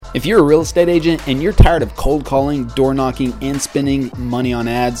If you're a real estate agent and you're tired of cold calling, door knocking, and spending money on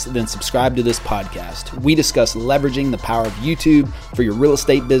ads, then subscribe to this podcast. We discuss leveraging the power of YouTube for your real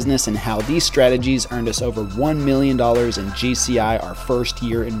estate business and how these strategies earned us over $1 million in GCI our first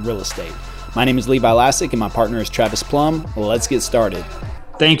year in real estate. My name is Levi Lascsak and my partner is Travis Plum. Let's get started.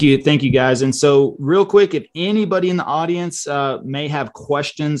 Thank you, guys. And so real quick, if anybody in the audience may have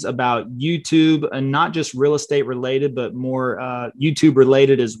questions about YouTube, and not just real estate related, but more YouTube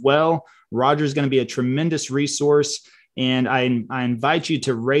related as well, Roger's going to be a tremendous resource. And I invite you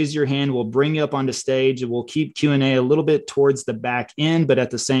to raise your hand. We'll bring you up onto stage and we'll keep Q&A a little bit towards the back end. But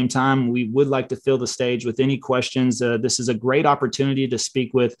at the same time, we would like to fill the stage with any questions. This is a great opportunity to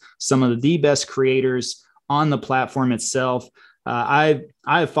speak with some of the best creators on the platform itself.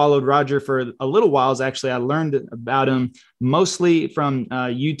 I've followed Roger for a little while. Actually, I learned about him mostly from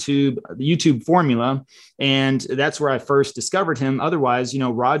YouTube, the YouTube formula, and that's where I first discovered him. Otherwise,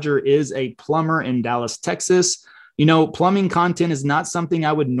 Roger is a plumber in Dallas, Texas. Plumbing content is not something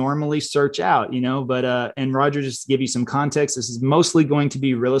I would normally search out, but and Roger, just to give you some context, this is mostly going to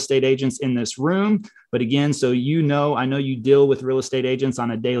be real estate agents in this room. But again, so I know you deal with real estate agents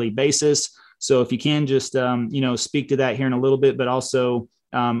on a daily basis. So if you can just, speak to that here in a little bit, but also,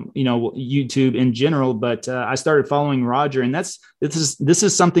 YouTube in general. But I started following Roger, and this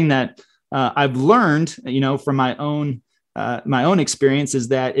is something that I've learned, from my own experience, is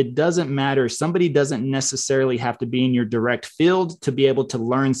that it doesn't matter. Somebody doesn't necessarily have to be in your direct field to be able to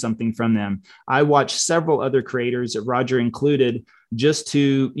learn something from them. I watched several other creators, Roger included, just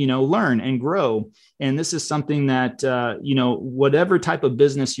to, learn and grow. And this is something that, whatever type of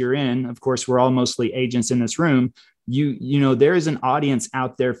business you're in, of course, we're all mostly agents in this room, there is an audience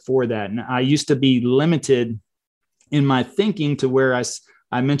out there for that. And I used to be limited in my thinking to where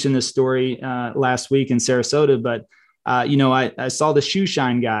I mentioned this story last week in Sarasota, but I saw the shoe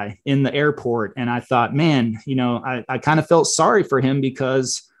shine guy in the airport, and I thought, man, I kind of felt sorry for him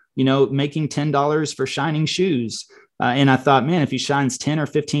because, making $10 for shining shoes. And I thought, man, if he shines 10 or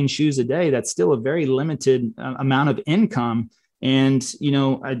 15 shoes a day, that's still a very limited amount of income. And,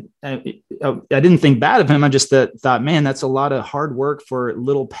 I didn't think bad of him. I just thought, man, that's a lot of hard work for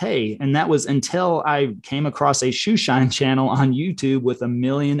little pay. And that was until I came across a shoe shine channel on YouTube with 1.5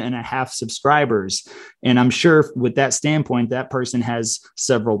 million subscribers. And I'm sure with that standpoint, that person has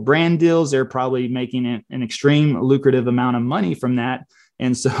several brand deals. They're probably making an extreme lucrative amount of money from that.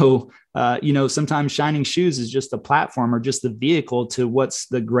 And so, sometimes shining shoes is just a platform or just the vehicle to what's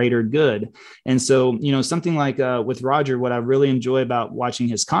the greater good. And so, something like with Roger, what I really enjoy about watching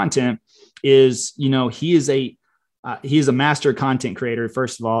his content is, he is a master content creator,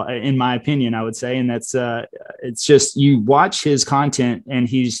 first of all, in my opinion, I would say. And that's it's just, you watch his content and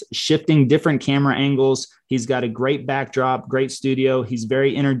he's shifting different camera angles. He's got a great backdrop, great studio. He's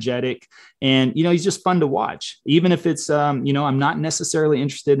very energetic, and, he's just fun to watch, even if it's, I'm not necessarily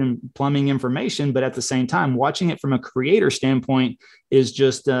interested in plumbing information, but at the same time, watching it from a creator standpoint is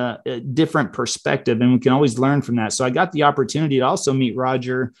just a different perspective. And we can always learn from that. So I got the opportunity to also meet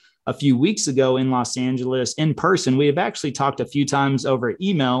Roger a few weeks ago in Los Angeles in person. We have actually talked a few times over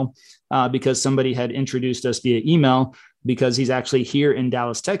email because somebody had introduced us via email, because he's actually here in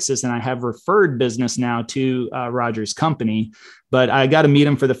Dallas, Texas. And I have referred business now to Roger's company, but I got to meet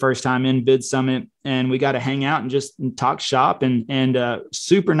him for the first time in Bid Summit, and we got to hang out and just talk shop, and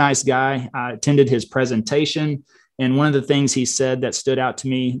super nice guy. I attended his presentation. And one of the things he said that stood out to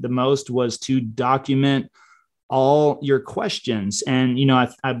me the most was to document all your questions. And,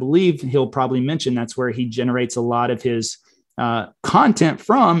 I believe he'll probably mention that's where he generates a lot of his content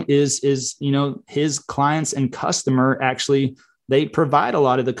from is, his clients and customer. Actually, they provide a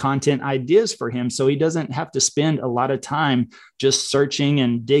lot of the content ideas for him. So he doesn't have to spend a lot of time just searching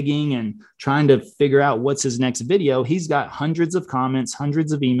and digging and trying to figure out what's his next video. He's got hundreds of comments,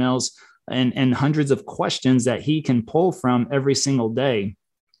 hundreds of emails, and hundreds of questions that he can pull from every single day.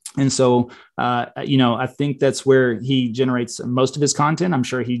 And so, I think that's where he generates most of his content. I'm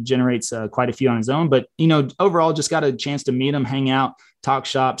sure he generates quite a few on his own, but, overall, just got a chance to meet him, hang out, talk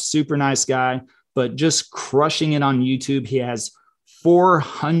shop, super nice guy, but just crushing it on YouTube. He has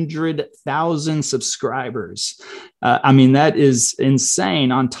 400,000 subscribers. That is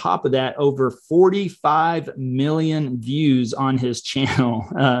insane. On top of that, over 45 million views on his channel.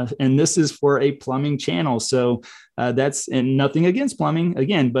 And this is for a plumbing channel. So that's, and nothing against plumbing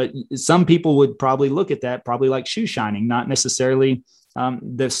again, but some people would probably look at that probably like shoe shining, not necessarily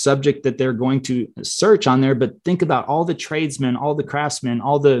the subject that they're going to search on there, but think about all the tradesmen, all the craftsmen,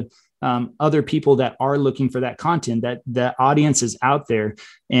 all the other people that are looking for that content. That audience is out there.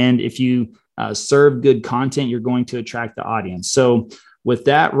 And if you serve good content, you're going to attract the audience. So with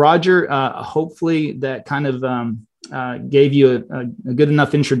that, Roger, hopefully that kind of gave you a good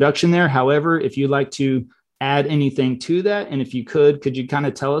enough introduction there. However, if you'd like to add anything to that, and if you could you kind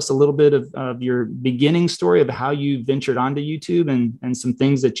of tell us a little bit of your beginning story of how you ventured onto YouTube and some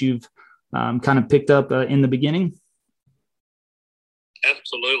things that you've kind of picked up in the beginning?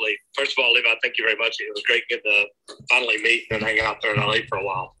 Absolutely. First of all, Levi, thank you very much. It was great getting to finally meet and hang out there in LA for a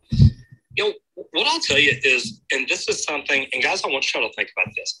while. You know, what I'll tell you is, and this is something, and guys, I want you all to think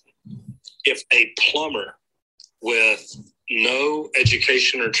about this. If a plumber with no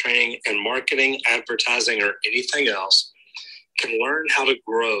education or training in marketing, advertising, or anything else can learn how to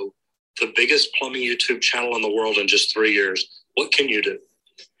grow the biggest plumbing YouTube channel in the world in just 3 years, what can you do?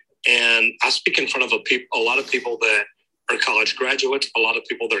 And I speak in front of a lot of people that are college graduates, a lot of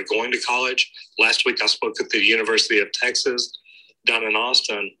people that are going to college. Last week, I spoke at the University of Texas down in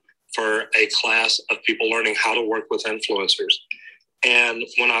Austin for a class of people learning how to work with influencers. And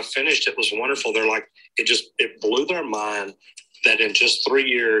when I finished, it was wonderful. They're like, it blew their mind that in just 3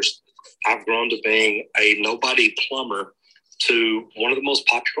 years, I've grown to being a nobody plumber to one of the most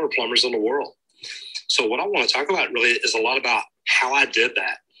popular plumbers in the world. So what I want to talk about really is a lot about how I did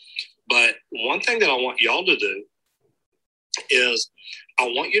that. But one thing that I want y'all to do is I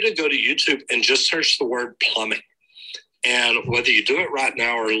want you to go to YouTube and just search the word plumbing. And whether you do it right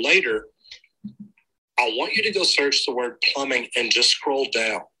now or later, I want you to go search the word plumbing and just scroll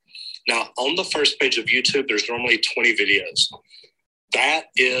down. Now, on the first page of YouTube, there's normally 20 videos. That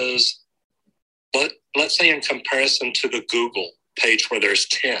is, but let's say in comparison to the Google page where there's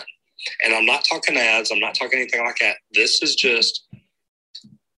 10. And I'm not talking ads. I'm not talking anything like that. This is just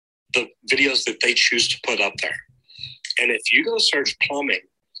the videos that they choose to put up there. And if you go search plumbing,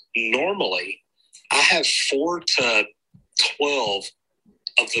 normally I have 4 to 12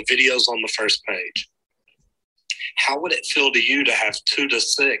 of the videos on the first page. How would it feel to you to have 2 to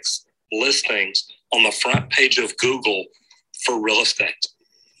 6 listings on the front page of Google for real estate?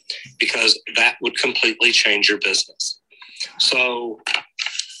 Because that would completely change your business. So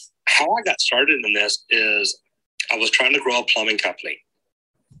how I got started in this is I was trying to grow a plumbing company.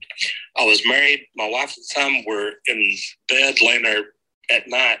 I was married. My wife at the time were in bed laying there at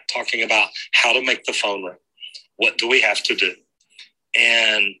night talking about how to make the phone ring. What do we have to do?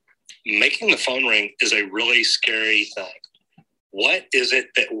 And making the phone ring is a really scary thing. What is it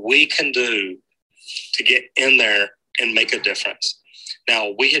that we can do to get in there and make a difference?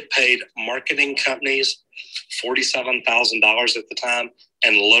 Now, we had paid marketing companies $47,000 at the time,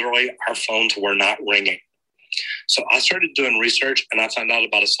 and literally our phones were not ringing. So I started doing research, and I found out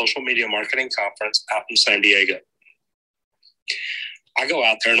about a social media marketing conference out in San Diego. I go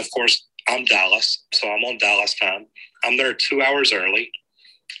out there, and of course, I'm Dallas, so I'm on Dallas time. I'm there 2 hours early.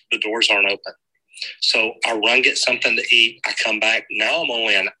 The doors aren't open. So I run, get something to eat. I come back. Now I'm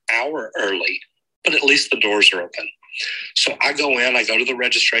only an hour early, but at least the doors are open. So I go in, I go to the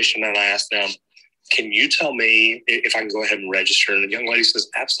registration, and I ask them, can you tell me if I can go ahead and register? And the young lady says,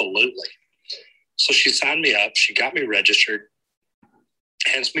 absolutely. So she signed me up. She got me registered,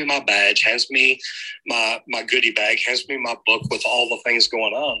 hands me my badge, hands me my goodie bag, hands me my book with all the things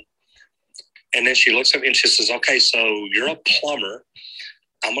going on. And then she looks at me and she says, okay, so you're a plumber.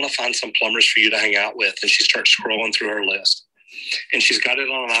 I'm going to find some plumbers for you to hang out with. And she starts scrolling through her list. And she's got it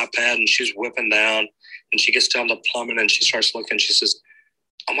on an iPad and she's whipping down. And she gets down to plumbing and she starts looking. She says,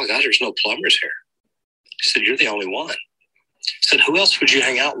 oh my God, there's no plumbers here. She said, you're the only one. She said, who else would you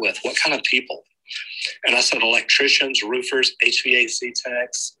hang out with? What kind of people? And I said, electricians, roofers, HVAC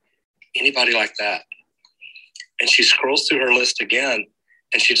techs, anybody like that. And she scrolls through her list again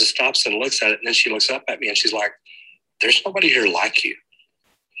and she just stops and looks at it. And then she looks up at me and she's like, there's nobody here like you.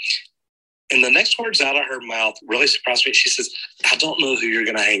 And the next words out of her mouth really surprised me. She says, I don't know who you're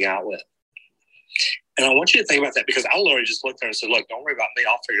going to hang out with. And I want you to think about that because I literally just looked there and said, look, don't worry about me.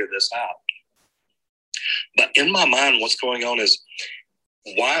 I'll figure this out. But in my mind, what's going on is,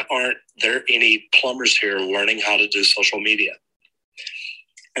 why aren't there any plumbers here learning how to do social media?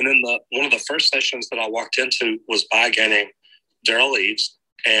 And then one of the first sessions that I walked into was by a guy named Daryl Eves.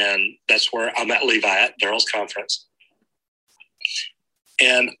 And that's where I met Levi at Daryl's conference.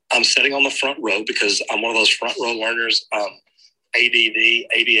 And I'm sitting on the front row because I'm one of those front row learners. ADD,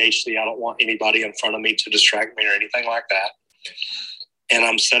 ADHD. I don't want anybody in front of me to distract me or anything like that. And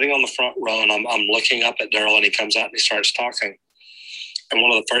I'm sitting on the front row and I'm looking up at Daryl and he comes out and he starts talking. And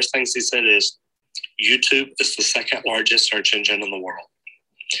one of the first things he said is, YouTube is the second largest search engine in the world.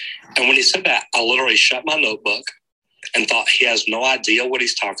 And when he said that, I literally shut my notebook and thought he has no idea what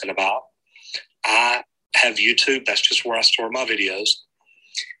he's talking about. I have YouTube. That's just where I store my videos.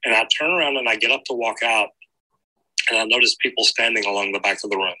 And I turn around and I get up to walk out. and I noticed people standing along the back of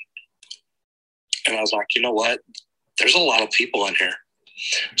the room. And I was like, you know what? There's a lot of people in here.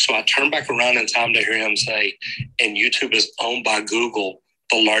 So I turned back around in time to hear him say, and YouTube is owned by Google,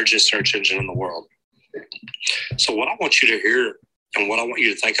 the largest search engine in the world. So what I want you to hear and what I want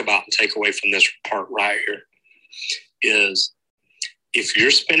you to think about and take away from this part right here is, if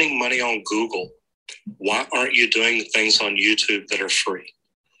you're spending money on Google, why aren't you doing things on YouTube that are free?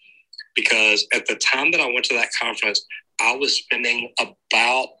 Because at the time that I went to that conference, I was spending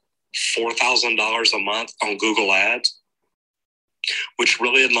about $4,000 a month on Google Ads, which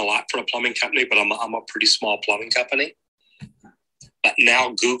really isn't a lot for a plumbing company, but I'm a pretty small plumbing company. But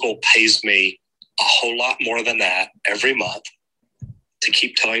now Google pays me a whole lot more than that every month to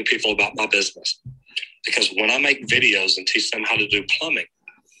keep telling people about my business. Because when I make videos and teach them how to do plumbing,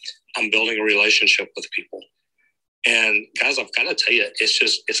 I'm building a relationship with people. And guys, I've got to tell you,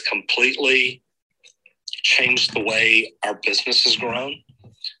 it's completely changed the way our business has grown.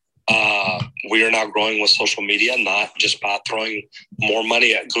 We are now growing with social media, not just by throwing more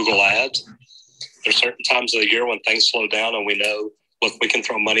money at Google Ads. There's certain times of the year when things slow down and we know, look, we can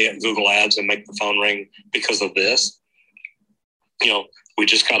throw money at Google Ads and make the phone ring because of this. We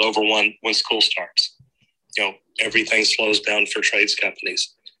just got over one when school starts. Everything slows down for trades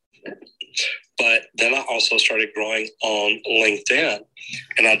companies. But then I also started growing on LinkedIn,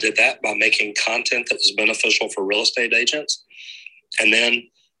 and I did that by making content that was beneficial for real estate agents, and then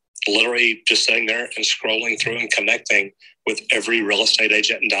literally just sitting there and scrolling through and connecting with every real estate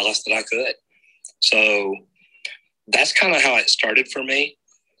agent in Dallas that I could. So that's kind of how it started for me.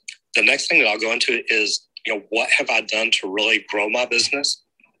 The next thing that I'll go into is, what have I done to really grow my business?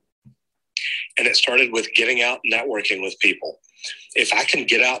 And it started with getting out and networking with people. If I can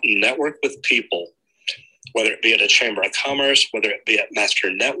get out and network with people, whether it be at a chamber of commerce, whether it be at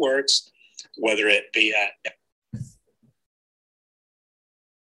Master Networks, whether it be at...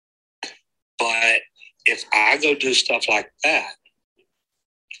 But if I go do stuff like that,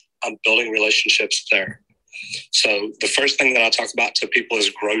 I'm building relationships there. So the first thing that I talk about to people is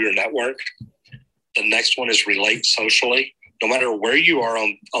grow your network. The next one is relate socially. No matter where you are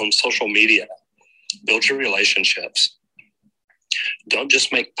on social media, build your relationships. Don't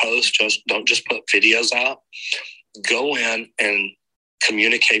just make posts, don't just put videos out. Go in and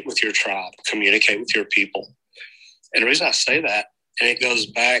communicate with your tribe, communicate with your people. And the reason I say that, and it goes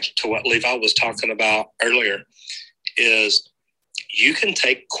back to what Levi was talking about earlier, is you can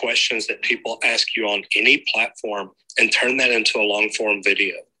take questions that people ask you on any platform and turn that into a long form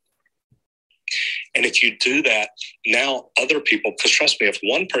video. And if you do that, now other people, because trust me, if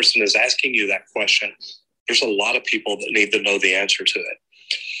one person is asking you that question, there's a lot of people that need to know the answer to it.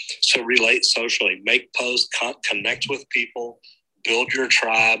 So relate socially, make posts, connect with people, build your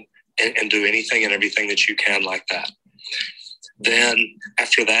tribe, and do anything and everything that you can like that. Then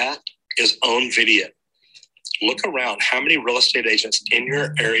after that is own video. Look around. How many real estate agents in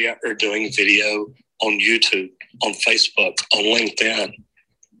your area are doing video on YouTube, on Facebook, on LinkedIn?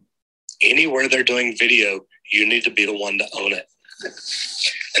 Anywhere they're doing video, you need to be the one to own it.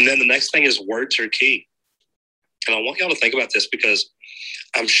 And then the next thing is words are key. And I want y'all to think about this because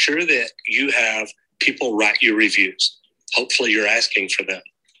I'm sure that you have people write you reviews. Hopefully you're asking for them.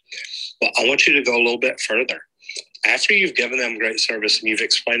 Well, I want you to go a little bit further. After you've given them great service and you've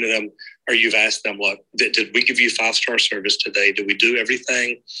explained to them, or you've asked them, look, did we give you 5-star service today? Did we do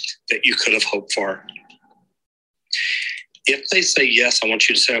everything that you could have hoped for? If they say yes, I want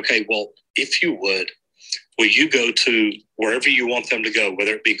you to say, okay, well, if you would, will you go to wherever you want them to go,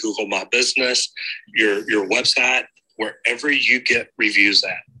 whether it be Google My Business, your website, wherever you get reviews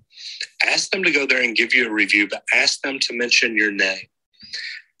at. Ask them to go there and give you a review, but ask them to mention your name.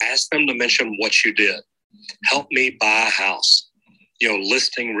 Ask them to mention what you did. Help me buy a house,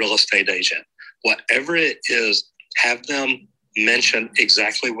 listing real estate agent. Whatever it is, have them mention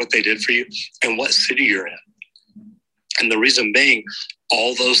exactly what they did for you and what city you're in. And the reason being,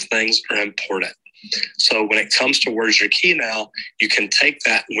 all those things are important. So when it comes to words are key now, you can take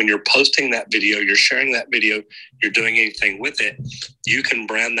that when you're posting that video, you're sharing that video, you're doing anything with it, you can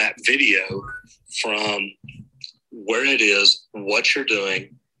brand that video from where it is, what you're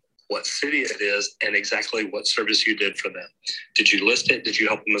doing, what city it is, and exactly what service you did for them. Did you list it? Did you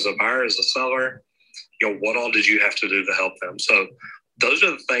help them as a buyer, as a seller? What all did you have to do to help them? So those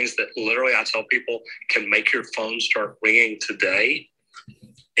are the things that literally I tell people can make your phone start ringing today.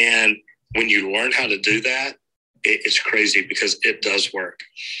 And when you learn how to do that, it's crazy because it does work.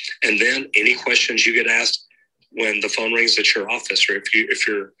 And then any questions you get asked when the phone rings at your office, or if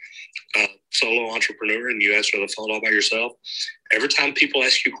you're a solo entrepreneur and you answer the phone all by yourself, every time people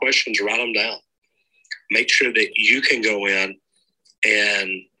ask you questions, write them down. make sure that you can go in and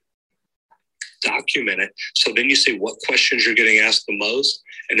document it. So then you see what questions you're getting asked the most,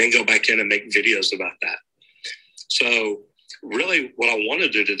 and then go back in and make videos about that. So really what I want to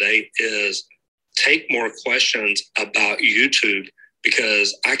do today is take more questions about YouTube,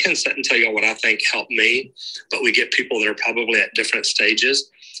 because I can sit and tell you what I think helped me, but we get people that are probably at different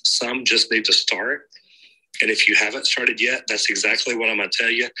stages. Some just need to start. And if you haven't started yet, that's exactly what I'm going to tell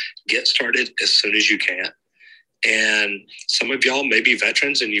you. Get started as soon as you can. And some of y'all may be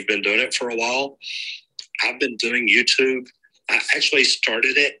veterans and you've been doing it for a while. I've been doing YouTube. I actually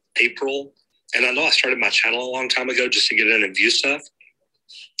started it April. And I know I started my channel a long time ago just to get in and view stuff.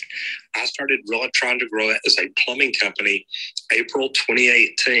 I started really trying to grow it as a plumbing company April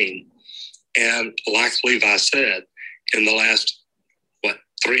 2018. And like Levi said, in the last,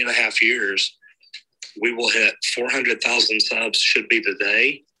 3.5 years, we will hit 400,000 subs, should be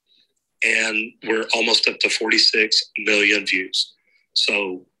today. And we're almost up to 46 million views.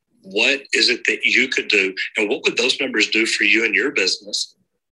 So what is it that you could do? And what would those numbers do for you and your business,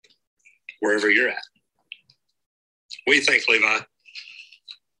 wherever you're at? What do you think, Levi?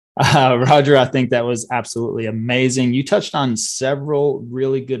 Roger, I think that was absolutely amazing. You touched on several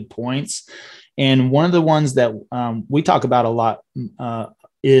really good points. And one of the ones that we talk about a lot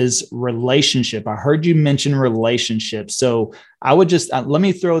is relationship. I heard you mention relationships. So I would just, let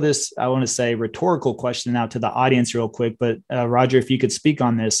me throw this, I want to say rhetorical question out to the audience real quick. But Roger, if you could speak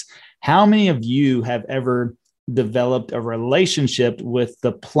on this, how many of you have ever developed a relationship with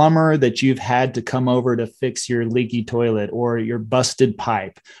the plumber that you've had to come over to fix your leaky toilet or your busted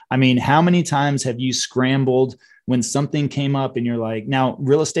pipe? I mean, how many times have you scrambled when something came up and you're like, now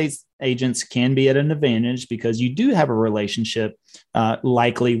real estate agents can be at an advantage because you do have a relationship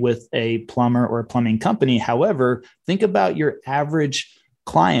likely with a plumber or a plumbing company. However, think about your average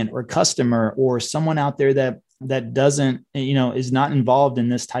client or customer or someone out there that doesn't, is not involved in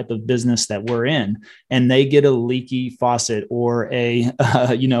this type of business that we're in, and they get a leaky faucet or a,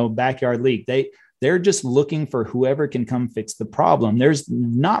 backyard leak. They're just looking for whoever can come fix the problem. There's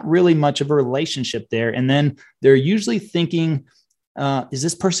not really much of a relationship there. And then they're usually thinking, is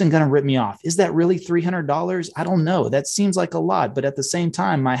this person going to rip me off? Is that really $300? I don't know. That seems like a lot, but at the same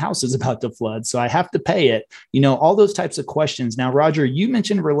time, my house is about to flood, so I have to pay it. All those types of questions. Now, Roger, you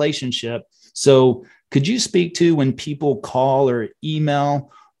mentioned relationship. So could you speak to when people call or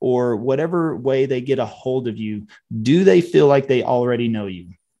email or whatever way they get a hold of you, do they feel like they already know you?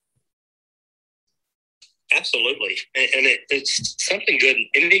 Absolutely. And it's something good.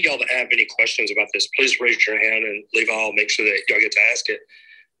 Any of y'all that have any questions about this, please raise your hand and Levi, I'll make sure that y'all get to ask it.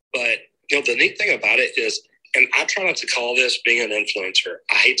 But, the neat thing about it is, and I try not to call this being an influencer.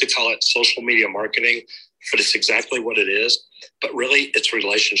 I hate to call it social media marketing, but it's exactly what it is. But really, it's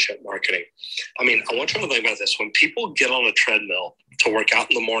relationship marketing. I mean, I want you to think about this. When people get on a treadmill to work out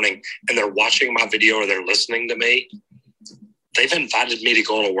in the morning and they're watching my video or they're listening to me, they've invited me to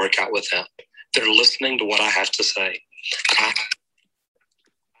go on a workout with them. They're listening to what I have to say. I have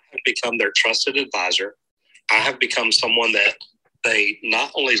become their trusted advisor. I have become someone that they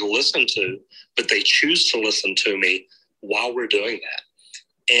not only listen to, but they choose to listen to me while we're doing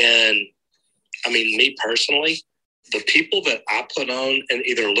that. And I mean, me personally, the people that I put on and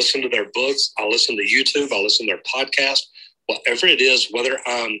either listen to their books, I listen to YouTube, I listen to their podcast, whatever it is, whether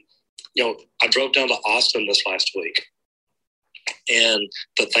I'm, I drove down to Austin this last week. And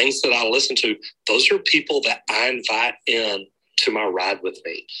the things that I listen to, those are people that I invite in to my ride with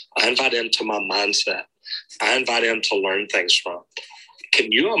me. I invite into my mindset. I invite in to learn things from.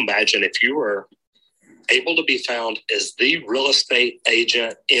 Can you imagine if you were able to be found as the real estate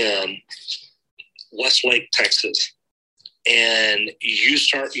agent in Westlake, Texas, and you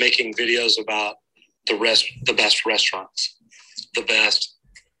start making videos about the best restaurants, the best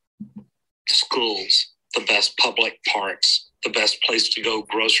schools, the best public parks, the best place to go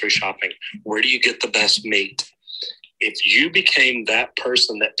grocery shopping? Where do you get the best meat? If you became that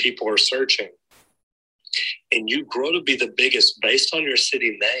person that people are searching and you grow to be the biggest based on your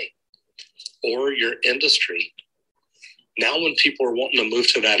city name or your industry, now when people are wanting to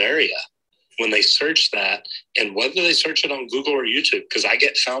move to that area, when they search that, and whether they search it on Google or YouTube, because I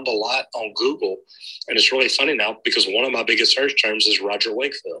get found a lot on Google, and it's really funny now because one of my biggest search terms is Roger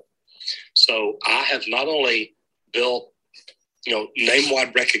Wakefield. So I have not only built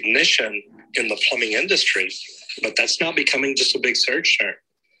name-wide recognition in the plumbing industry, but that's now becoming just a big search term.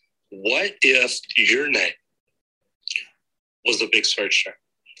 What if your name was a big search term?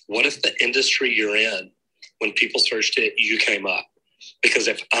 What if the industry you're in, when people searched it, you came up? Because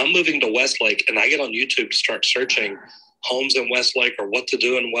if I'm moving to Westlake and I get on YouTube to start searching homes in Westlake or what to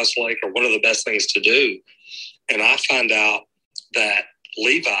do in Westlake or what are the best things to do. And I find out that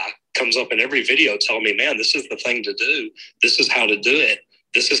Levi comes up in every video telling me, man, this is the thing to do. This is how to do it.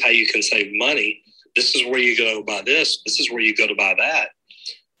 This is how you can save money. This is where you go to buy this. This is where you go to buy that.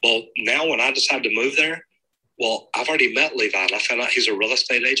 Well, now when I decide to move there, well, I've already met Levi and I found out he's a real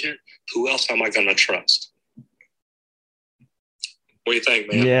estate agent. Who else am I going to trust? What do you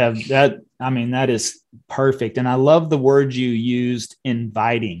think, man? Yeah, that is perfect. And I love the word you used,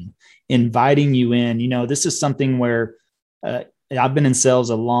 inviting you in. You know, this is something where I've been in sales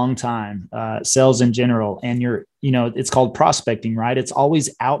a long time, sales in general, and it's called prospecting, right? It's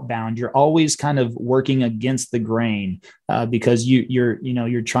always outbound. You're always kind of working against the grain because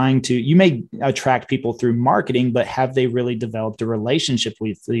you're trying to, you may attract people through marketing, but have they really developed a relationship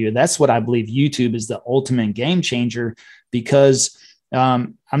with you? That's what I believe YouTube is the ultimate game changer, because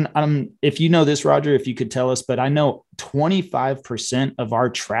if you know this, Roger, if you could tell us, but I know 25% of our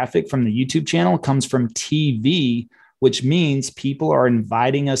traffic from the YouTube channel comes from TV, which means people are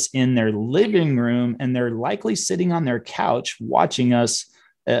inviting us in their living room and they're likely sitting on their couch watching us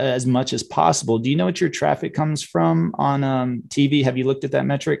as much as possible. Do you know what your traffic comes from on TV? Have you looked at that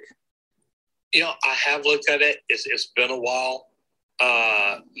metric? You know, I have looked at it. It's been a while.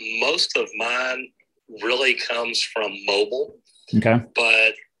 Most of mine really comes from mobile. Okay.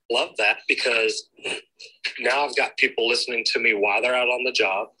 But love that because now I've got people listening to me while they're out on the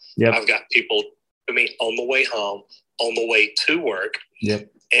job. Yep. I've got people to me on the way home, on the way to work.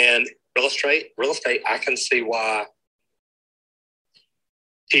 Yep. And real estate, I can see why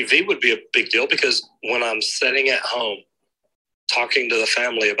TV would be a big deal, because when I'm sitting at home talking to the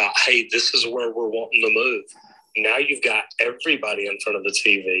family about, hey, this is where we're wanting to move. Now you've got everybody in front of the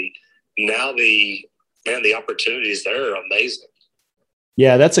TV. Now the opportunities there are amazing.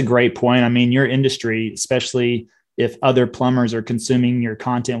 Yeah, that's a great point. I mean, your industry, especially if other plumbers are consuming your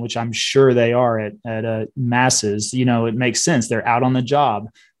content, which I'm sure they are at masses, you know, it makes sense. They're out on the job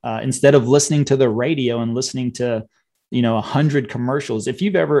instead of listening to the radio and listening to, 100 commercials. If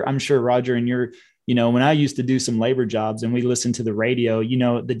you've ever, I'm sure, Roger, and when I used to do some labor jobs and we listened to the radio,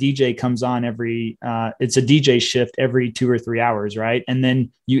 the DJ comes on it's a DJ shift every 2 or 3 hours, right? And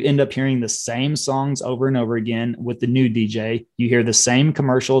then you end up hearing the same songs over and over again with the new DJ. You hear the same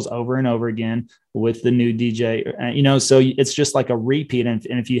commercials over and over again with the new DJ, so it's just like a repeat. And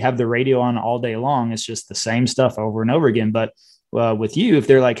if you have the radio on all day long, it's just the same stuff over and over again. But with you, if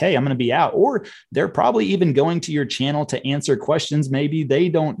they're like, hey, I'm going to be out, or they're probably even going to your channel to answer questions maybe they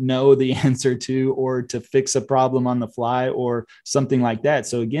don't know the answer to, or to fix a problem on the fly or something like that.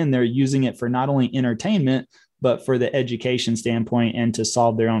 So again, they're using it for not only entertainment, but for the education standpoint and to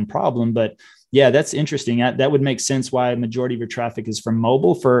solve their own problem. But yeah, that's interesting. That would make sense why a majority of your traffic is from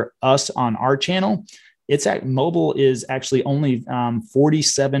mobile. For us on our channel, mobile is actually only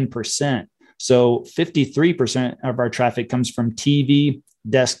 47%. So 53% of our traffic comes from TV,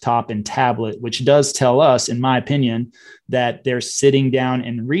 desktop, and tablet, which does tell us, in my opinion, that they're sitting down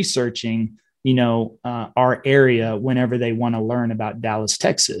and researching, our area whenever they want to learn about Dallas,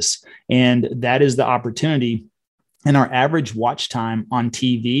 Texas. And that is the opportunity. And our average watch time on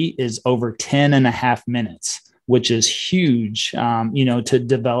TV is over 10 and a half minutes, which is huge, to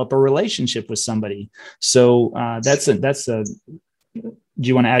develop a relationship with somebody. So do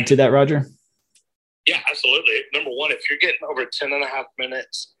you want to add to that, Roger? Yeah, absolutely. Number one, if you're getting over 10 and a half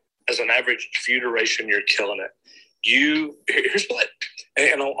minutes as an average view duration, you're killing it. Here's what,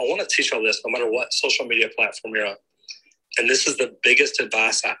 and I want to teach all this no matter what social media platform you're on. And this is the biggest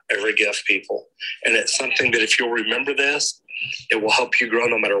advice I ever give people. And it's something that if you'll remember this, it will help you grow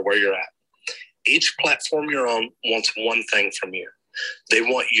no matter where you're at. Each platform you're on wants one thing from you. They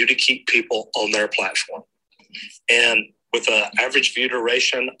want you to keep people on their platform. And with an average view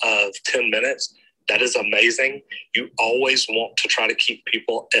duration of 10 minutes, that is amazing. You always want to try to keep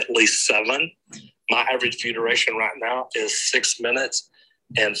people at least 7. My average view duration right now is 6 minutes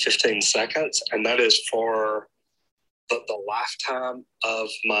and 15 seconds. And that is for the lifetime of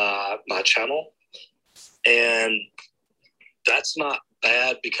my channel. And that's not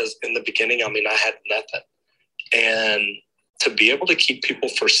bad because in the beginning, I had nothing. And to be able to keep people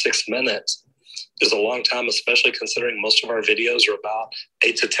for 6 minutes is a long time, especially considering most of our videos are about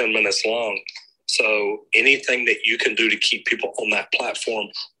 8 to 10 minutes long. So anything that you can do to keep people on that platform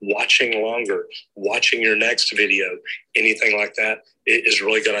watching longer, watching your next video, anything like that, it is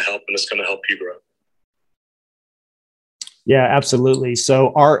really going to help, and it's going to help you grow. Yeah, absolutely.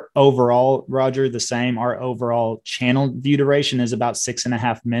 So our overall, Roger, our overall channel view duration is about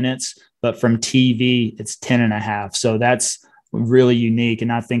 6.5 minutes, but from TV, it's 10.5. So that's really unique.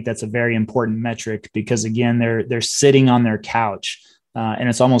 And I think that's a very important metric because again, they're sitting on their couch. And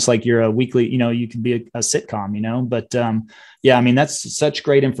it's almost like you're a weekly, you could be a sitcom, but yeah, I mean, that's such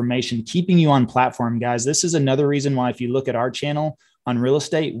great information keeping you on platform, guys. This is another reason why, if you look at our channel on real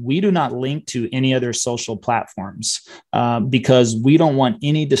estate, we do not link to any other social platforms because we don't want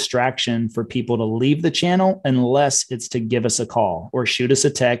any distraction for people to leave the channel unless it's to give us a call or shoot us a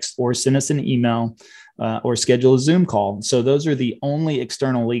text or send us an email. Or schedule a Zoom call. So those are the only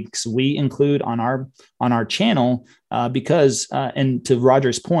external links we include on our channel because, and to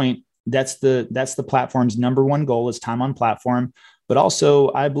Roger's point, that's the platform's number one goal is time on platform. But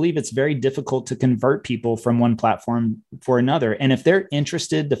also, I believe it's very difficult to convert people from one platform for another. And if they're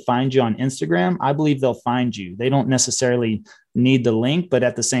interested to find you on Instagram, I believe they'll find you. They don't necessarily need the link, but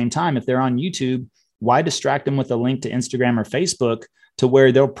at the same time, if they're on YouTube, why distract them with a link to Instagram or Facebook to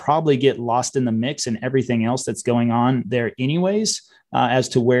where they'll probably get lost in the mix and everything else that's going on there anyways, as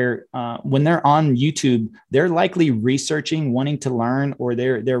to where when they're on YouTube, they're likely researching, wanting to learn, or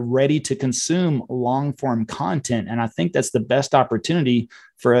they're ready to consume long form content. And I think that's the best opportunity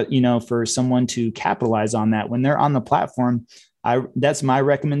for someone to capitalize on that when they're on the platform. That's my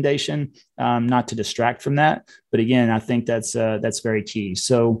recommendation, not to distract from that. But again, I think that's very key.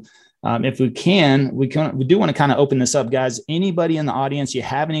 So if we do want to kind of open this up, guys. Anybody in the audience, you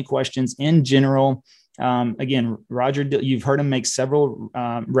have any questions in general? Again, Roger, you've heard him make several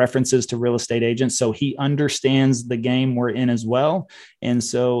references to real estate agents, so he understands the game we're in as well. And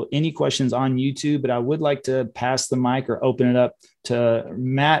so any questions on YouTube, but I would like to pass the mic or open it up to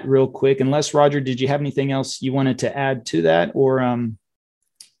Matt real quick. Unless, Roger, did you have anything else you wanted to add to that, or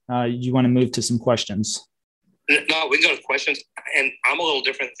you want to move to some questions? No, we can go to questions. And I'm a little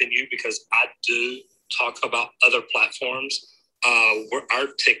different than you because I do talk about other platforms. Our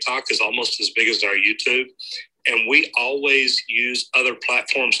TikTok is almost as big as our YouTube. And we always use other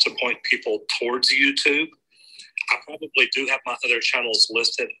platforms to point people towards YouTube. I probably do have my other channels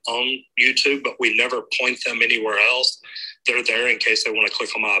listed on YouTube, but we never point them anywhere else. They're there in case they want to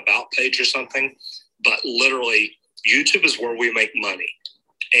click on my About page or something. But literally, YouTube is where we make money.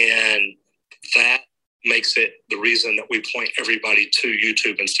 And that makes it the reason that we point everybody to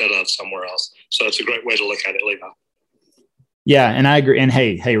YouTube instead of somewhere else. So it's a great way to look at it, Levi. Yeah, and I agree. And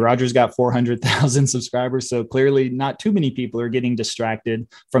hey, Roger's got 400,000 subscribers, so clearly not too many people are getting distracted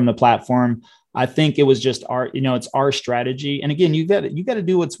from the platform. I think it was just it's our strategy. And again, you got to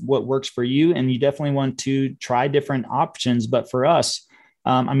do what works for you, and you definitely want to try different options. But for us,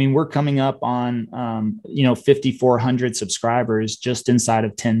 we're coming up on 5,400 subscribers just inside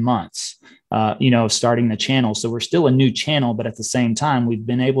of 10 months. Starting the channel. So we're still a new channel, but at the same time, we've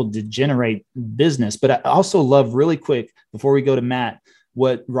been able to generate business. But I also love, really quick, before we go to Matt,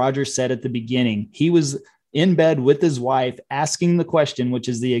 what Roger said at the beginning. He was in bed with his wife asking the question, which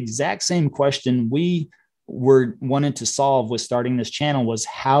is the exact same question we wanted to solve with starting this channel, was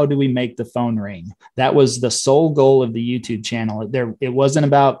how do we make the phone ring? That was the sole goal of the YouTube channel. It wasn't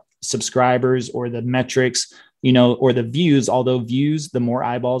about subscribers or the metrics, or the views, although views, the more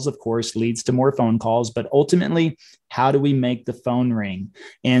eyeballs, of course, leads to more phone calls. But ultimately, how do we make the phone ring?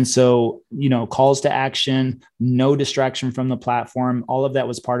 And so, calls to action, no distraction from the platform. All of that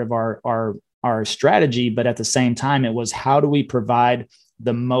was part of our strategy. But at the same time, it was how do we provide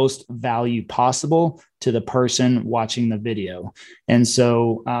the most value possible to the person watching the video? And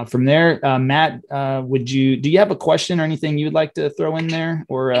so from there, Matt, do you have a question or anything you'd like to throw in there,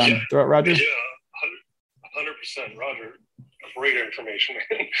 or throw at Roger? Yeah. 100%, Roger. Great information,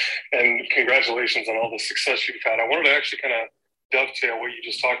 and congratulations on all the success you've had. I wanted to actually kind of dovetail what you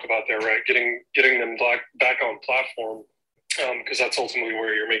just talked about there, right? Getting them back on platform, because that's ultimately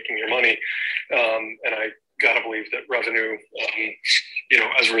where you're making your money. And I gotta believe that revenue,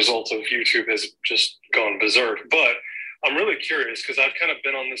 as a result of YouTube, has just gone berserk. But I'm really curious because I've kind of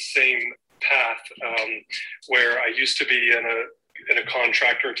been on the same path where I used to be in a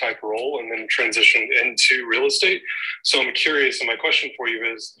contractor type role and then transitioned into real estate. So I'm curious, and my question for you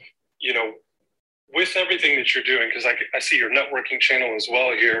is, with everything that you're doing, because I see your networking channel as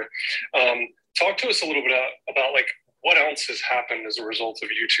well here, talk to us a little bit about like what else has happened as a result of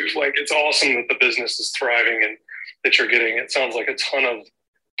YouTube. Like, it's awesome that the business is thriving and that you're getting, it sounds like, a ton of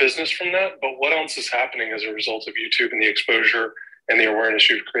business from that, but what else is happening as a result of YouTube and the exposure and the awareness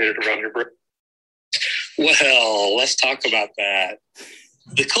you've created around your brand? Well, let's talk about that.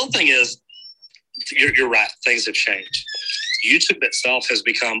 The cool thing is, you're right, things have changed. YouTube itself has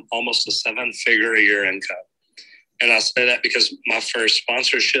become almost a 7-figure a year income. And I say that because my first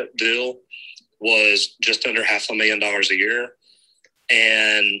sponsorship deal was just under $500,000 a year.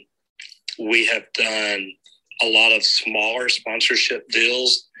 And we have done a lot of smaller sponsorship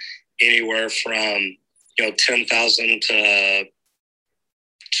deals, anywhere from 10,000 to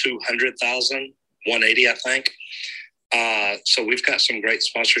 200,000, 180, I think. So we've got some great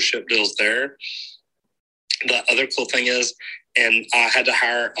sponsorship deals there. The other cool thing is, and I had to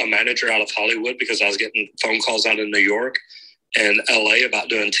hire a manager out of Hollywood because I was getting phone calls out in New York and LA about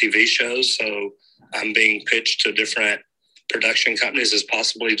doing TV shows. So I'm being pitched to different production companies as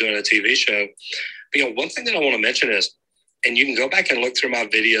possibly doing a TV show. But, one thing that I want to mention is, and you can go back and look through my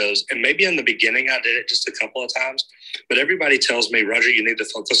videos, and maybe in the beginning I did it just a couple of times, but everybody tells me, Roger, you need to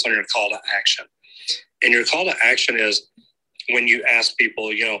focus on your call to action. And your call to action is when you ask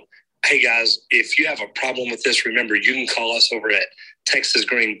people, hey guys, if you have a problem with this, remember, you can call us over at Texas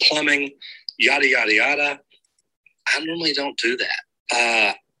Green Plumbing, yada, yada, yada. I normally don't do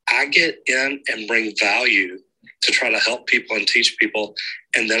that. I get in and bring value to try to help people and teach people,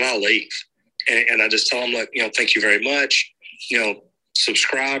 and then I leave. And I just tell them, look, thank you very much.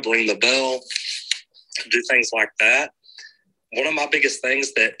 Subscribe, ring the bell, do things like that. One of my biggest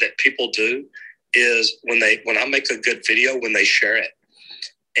things that people do is when I make a good video, when they share it.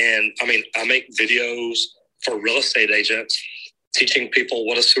 And I make videos for real estate agents teaching people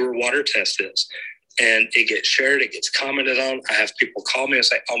what a sewer water test is. And it gets shared, it gets commented on. I have people call me and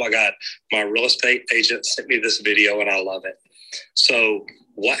say, oh my God, my real estate agent sent me this video and I love it. So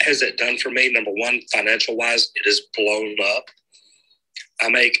what has it done for me? Number one, financial wise, it has blown up. I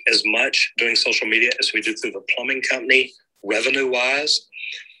make as much doing social media as we do through the plumbing company, revenue wise.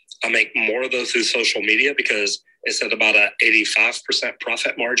 I make more of those through social media because it's at about an 85%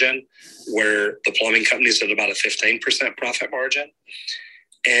 profit margin, where the plumbing company is at about a 15% profit margin.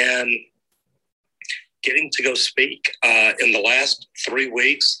 And getting to go speak. In the last 3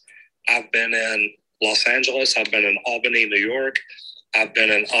 weeks, I've been in Los Angeles, I've been in Albany, New York, I've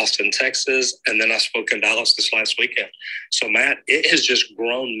been in Austin, Texas, and then I spoke in Dallas this last weekend. So, Matt, it has just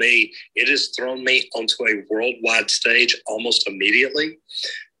grown me. It has thrown me onto a worldwide stage almost immediately,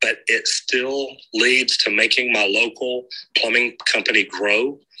 but it still leads to making my local plumbing company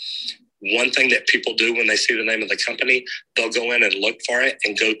grow. One thing that people do when they see the name of the company, they'll go in and look for it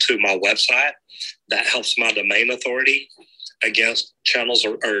and go to my website. That helps my domain authority against channels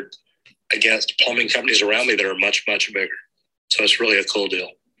or against plumbing companies around me that are much, much bigger. So it's really a cool deal.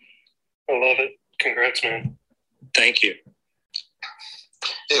 I love it. Congrats, man. Thank you.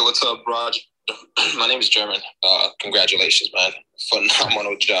 Hey, what's up, Raj? My name is German. Congratulations, man.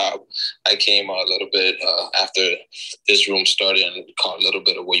 Phenomenal job. I came a little bit after this room started and caught a little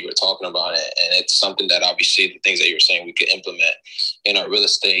bit of what you were talking about. And it's something that obviously the things that you were saying we could implement in our real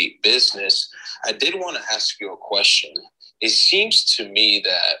estate business. I did want to ask you a question. It seems to me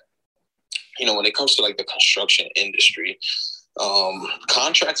that, when it comes to like the construction industry,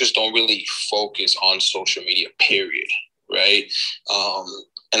 contractors don't really focus on social media, period. Right.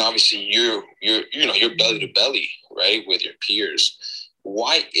 And obviously you're belly to belly, right, with your peers.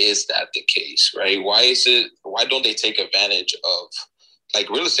 Why is that the case, right? Why don't they take advantage of like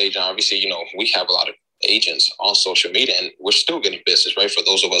real estate? Obviously, we have a lot of agents on social media and we're still getting business, right? For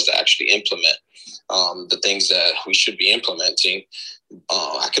those of us that actually implement the things that we should be implementing.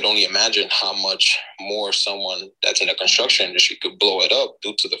 I could only imagine how much more someone that's in the construction industry could blow it up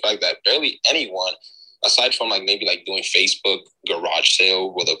due to the fact that barely anyone, aside from maybe doing Facebook garage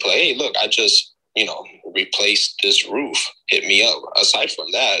sale where they'll play, hey, look, I just, replaced this roof, hit me up. Aside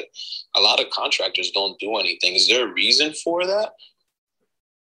from that, a lot of contractors don't do anything. Is there a reason for that?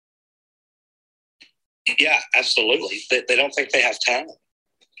 Yeah, absolutely. They don't think they have time.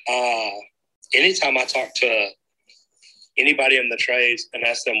 Anytime I talk to anybody in the trades and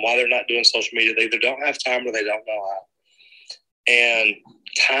ask them why they're not doing social media, they either don't have time or they don't know how. And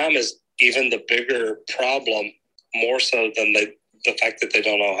time is even the bigger problem, more so than the fact that they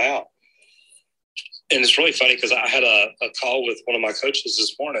don't know how. And it's really funny because I had a call with one of my coaches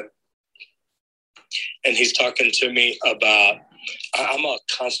this morning, and he's talking to me about, I'm a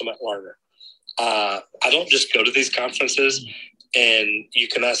consummate learner. I don't just go to these conferences, and you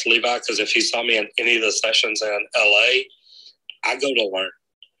can ask Levi, because if he saw me in any of the sessions in LA, I go to learn.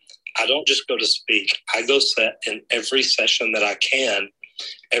 I don't just go to speak. I go sit in every session that I can,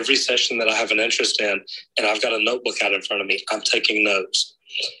 every session that I have an interest in, and I've got a notebook out in front of me. I'm taking notes.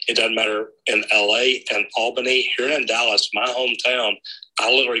 It doesn't matter in LA and Albany. Here in Dallas, my hometown, I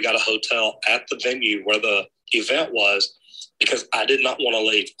literally got a hotel at the venue where the event was because I did not want to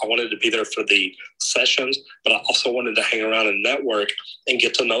leave. I wanted to be there for the sessions, but I also wanted to hang around and network and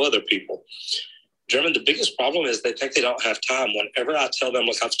get to know other people. German, the biggest problem is they think they don't have time. Whenever I tell them,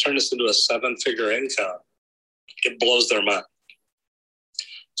 look, I've turned this into a 7-figure income, it blows their mind.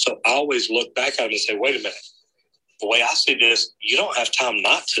 So I always look back at them and say, wait a minute, the way I see this, you don't have time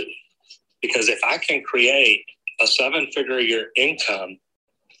not to. Because if I can create a 7-figure a year income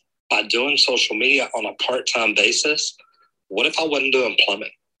by doing social media on a part-time basis, what if I wasn't doing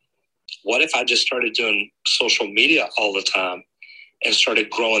plumbing? What if I just started doing social media all the time and started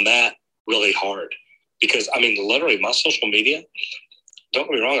growing that really hard? Because, I mean, literally my social media, don't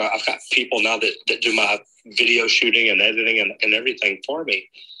get me wrong, I've got people now that do my video shooting and editing and everything for me.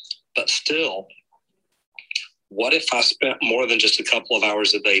 But still, what if I spent more than just a couple of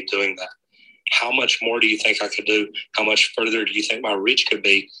hours a day doing that? How much more do you think I could do? How much further do you think my reach could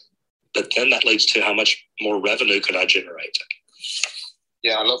be? But then that leads to how much more revenue could I generate?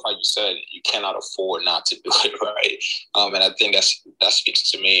 Yeah, I love how you said you cannot afford not to do it, right? And I think that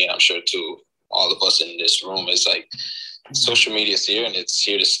speaks to me, and I'm sure to all of us in this room, is like social media is here and it's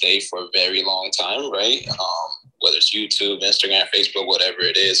here to stay for a very long time, right? Whether it's YouTube, Instagram, Facebook, whatever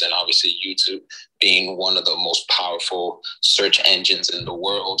it is, and obviously YouTube being one of the most powerful search engines in the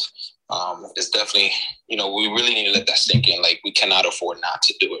world. It's definitely, we really need to let that sink in. Like, we cannot afford not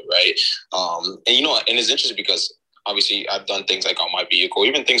to do it, right? And it's interesting because obviously I've done things like on my vehicle,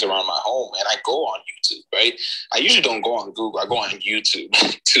 even things around my home, and I go on YouTube, right? I usually don't go on Google. I go on YouTube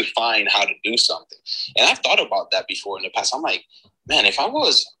to find how to do something. And I've thought about that before in the past. I'm like, man, if I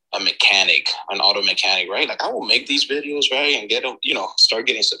was a mechanic, an auto mechanic, right? Like, I will make these videos, right? And get them, start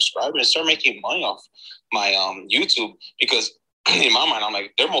getting subscribers and start making money off my YouTube, because in my mind, I'm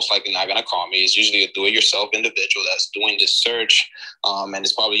like, they're most likely not going to call me. It's usually a do-it-yourself individual that's doing this search. And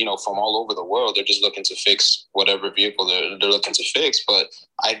it's probably, from all over the world. They're just looking to fix whatever vehicle they're looking to fix. But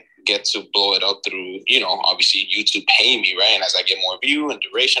I get to blow it up through, obviously YouTube paying me, right? And as I get more view and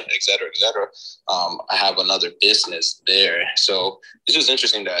duration, et cetera, I have another business there. So it's just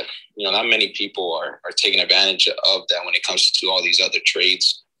interesting that, not many people are taking advantage of that when it comes to all these other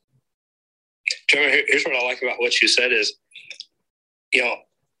trades. Jeremy, here's what I like about what you said is,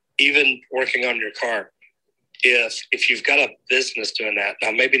 even working on your car, if you've got a business doing that,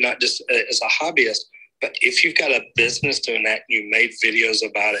 now maybe not just as a hobbyist, but if you've got a business doing that, you made videos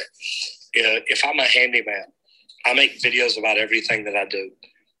about it. If I'm a handyman, I make videos about everything that I do,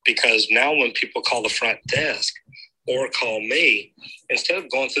 because now when people call the front desk or call me, instead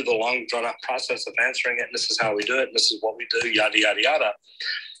of going through the long drawn out process of answering it, and this is how we do it, and this is what we do, yada, yada, yada.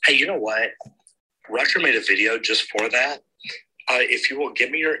 Hey, you know what? Roger made a video just for that. If you will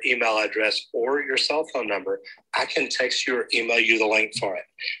give me your email address or your cell phone number, I can text you or email you the link for it.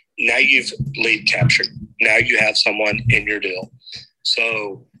 Now you've lead captured. Now you have someone in your deal.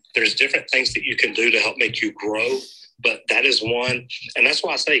 So there's different things that you can do to help make you grow, but that is one. And that's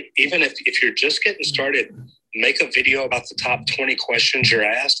why I say, even if you're just getting started, make a video about the top 20 questions you're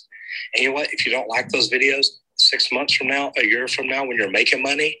asked. And you know what? If you don't like those videos, 6 months from now, a year from now, when you're making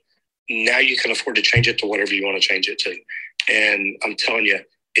money, now you can afford to change it to whatever you want to change it to. And I'm telling you,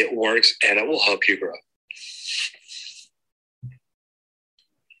 it works and it will help you grow.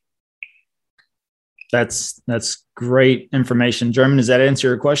 That's great information. German, does that answer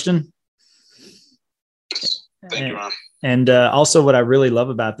your question? Thank you, Ron. And also what I really love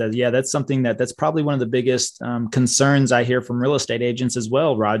about that, that's something that's probably one of the biggest concerns I hear from real estate agents as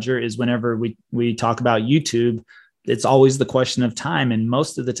well, Roger, is whenever we talk about YouTube, it's always the question of time. And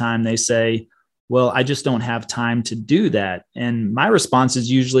most of the time they say, well, I just don't have time to do that. And my response is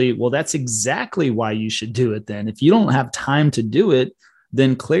usually, well, that's exactly why you should do it then. If you don't have time to do it,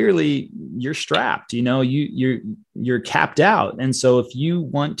 then clearly you're strapped, you're capped out. And so if you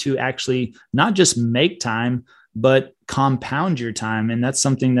want to actually not just make time, but compound your time. And that's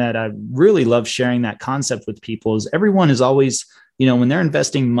something that I really love sharing that concept with people, is everyone is always, when they're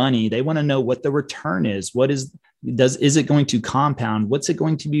investing money, they want to know what the return is. Is it going to compound? What's it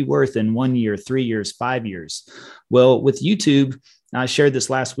going to be worth in 1 year, 3 years, 5 years? Well, with YouTube, I shared this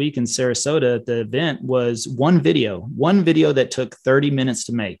last week in Sarasota at the event, was one video that took 30 minutes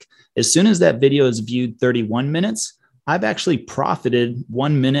to make. As soon as that video is viewed 31 minutes, I've actually profited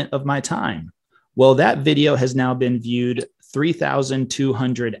 1 minute of my time. Well, that video has now been viewed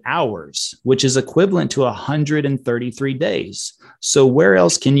 3,200 hours, which is equivalent to 133 days. So where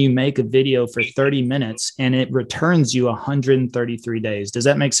else can you make a video for 30 minutes and it returns you 133 days? Does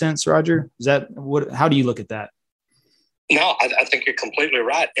that make sense, Roger? How do you look at that? No, I think you're completely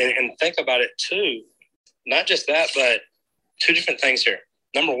right. And think about it too. Not just that, but two different things here.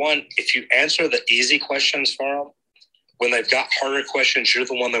 Number one, if you answer the easy questions for them, when they've got harder questions, you're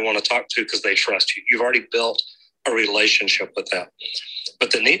the one they want to talk to because they trust you. You've already built a relationship with them. But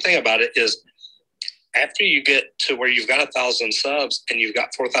the neat thing about it is, after you get to where you've got 1,000 subs and you've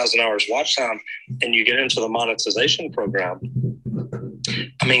got 4,000 hours watch time and you get into the monetization program,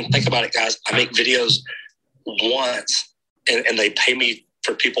 I mean, think about it, guys. I make videos once, and they pay me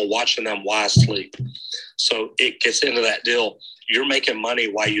for people watching them while I sleep. So it gets into that deal. You're making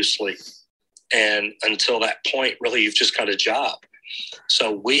money while you sleep. And until that point, really, you've just got a job.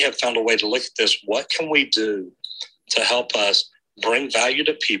 So we have found a way to look at this. What can we do to help us bring value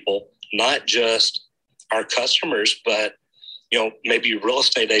to people, not just our customers, but maybe real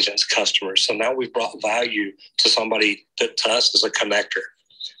estate agents' customers. So now we've brought value to somebody that to us is a connector.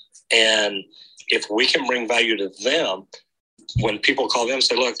 And if we can bring value to them, when people call them and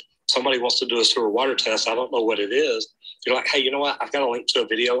say, look, somebody wants to do a sewer water test, I don't know what it is. You're like, hey, you know what? I've got a link to a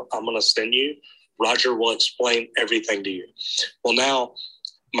video I'm going to send you. Roger will explain everything to you. Well, now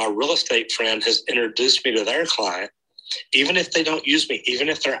my real estate friend has introduced me to their client. Even if they don't use me, even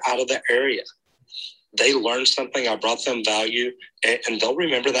if they're out of the area, they learned something. I brought them value, and they'll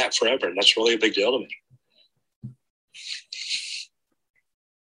remember that forever. And that's really a big deal to me.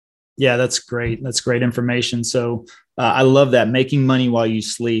 Yeah, that's great. That's great information. So I love that, making money while you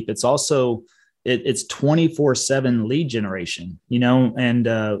sleep. It's also, it's 24/7 lead generation,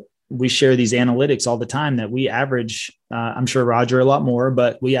 and we share these analytics all the time that we average, I'm sure Roger a lot more,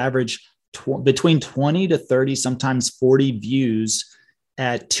 but we average between 20 to 30, sometimes 40 views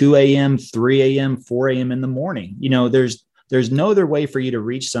at 2 a.m., 3 a.m., 4 a.m. in the morning. There's no other way for you to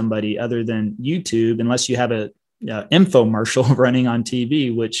reach somebody other than YouTube, unless you have a infomercial running on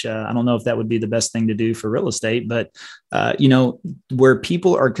TV, which I don't know if that would be the best thing to do for real estate, but where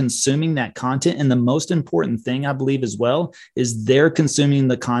people are consuming that content. And the most important thing, I believe as well, is they're consuming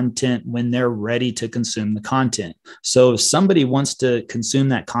the content when they're ready to consume the content. So if somebody wants to consume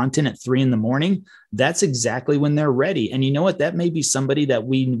that content at 3 a.m, that's exactly when they're ready. And you know what? That may be somebody that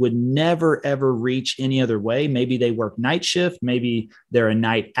we would never, ever reach any other way. Maybe they work night shift. Maybe they're a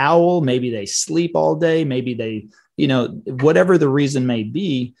night owl. Maybe they sleep all day. Maybe they, whatever the reason may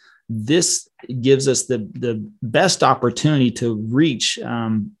be, this gives us the best opportunity to reach,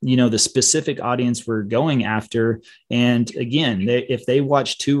 the specific audience we're going after. And again, if they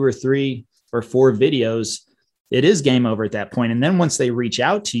watch 2 or 3 or 4 videos, it is game over at that point. And then once they reach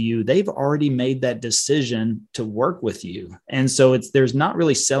out to you, they've already made that decision to work with you. And so there's not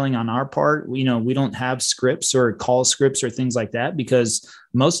really selling on our part. We don't have scripts or call scripts or things like that, because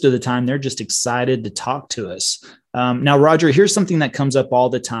most of the time they're just excited to talk to us. Now, Roger, here's something that comes up all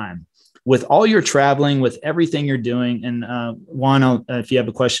the time. With all your traveling, with everything you're doing, and Juan, if you have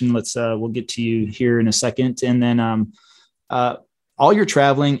a question, we'll get to you here in a second. And then all your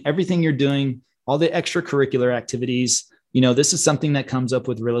traveling, everything you're doing, all the extracurricular activities, this is something that comes up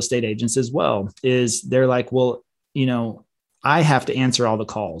with real estate agents as well, is they're like, well, I have to answer all the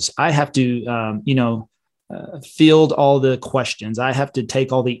calls. I have to, field all the questions. I have to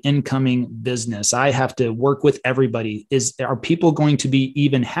take all the incoming business. I have to work with everybody. Are people going to be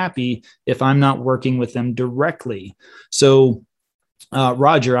even happy if I'm not working with them directly? So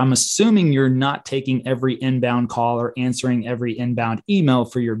Roger, I'm assuming you're not taking every inbound call or answering every inbound email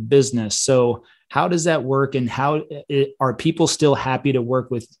for your business. So how does that work? And are people still happy to work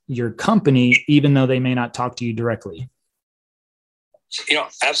with your company, even though they may not talk to you directly?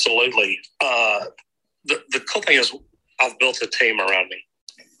 Absolutely. The cool thing is I've built a team around me,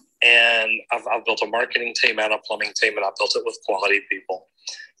 and I've built a marketing team and a plumbing team, and I've built it with quality people.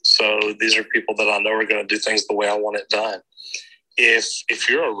 So these are people that I know are going to do things the way I want it done. If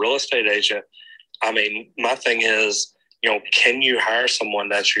you're a real estate agent, my thing is, can you hire someone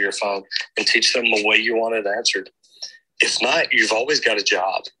to answer your phone and teach them the way you want it answered? If not, you've always got a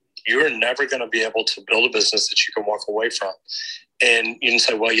job. You're never going to be able to build a business that you can walk away from. And you can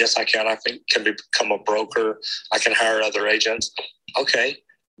say, well, yes, I can. I can become a broker. I can hire other agents. Okay,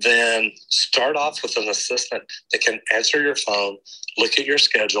 then start off with an assistant that can answer your phone, look at your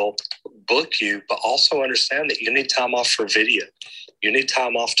schedule, book you, but also understand that you need time off for video. You need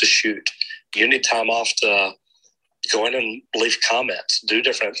time off to shoot. You need time off to go in and leave comments, do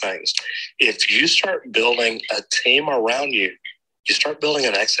different things. If you start building a team around you, you start building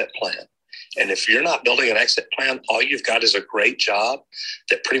an exit plan. And if you're not building an exit plan, all you've got is a great job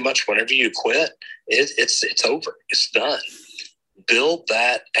that pretty much whenever you quit, it's over. It's done. Build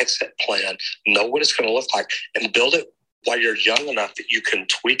that exit plan. Know what it's going to look like, and build it while you're young enough that you can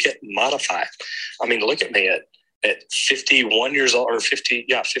tweak it and modify it. Look at me at 51 years old, or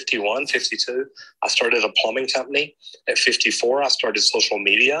 51, 52. I started a plumbing company. At 54, I started social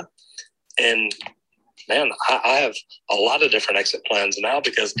media. And man, I have a lot of different exit plans now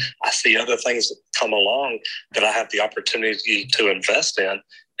because I see other things that come along that I have the opportunity to invest in, and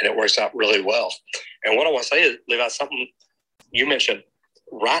it works out really well. And what I want to say is, Levi, something you mentioned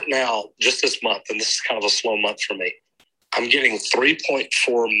right now, just this month, and this is kind of a slow month for me, I'm getting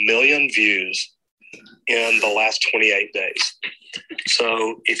 3.4 million views in the last 28 days.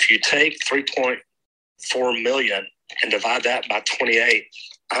 So if you take 3.4 million and divide that by 28,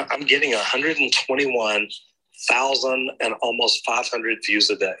 I'm getting 121,000 and almost 500 views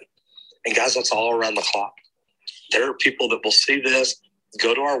a day. And guys, that's all around the clock. There are people that will see this,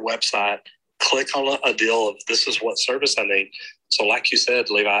 go to our website, click on a deal of this is what service I need. So like you said,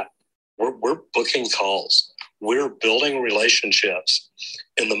 Levi, we're booking calls. We're building relationships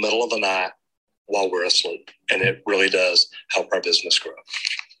in the middle of the night while we're asleep. And it really does help our business grow.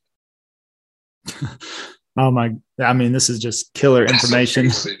 Oh my, I mean, this is just killer information.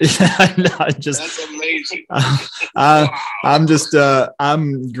 That's amazing. I'm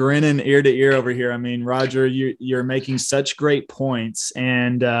grinning ear to ear over here. I mean, Roger, you're making such great points.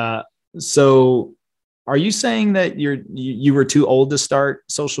 And so are you saying that you were too old to start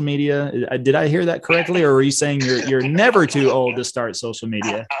social media? Did I hear that correctly? Or are you saying you're never too old to start social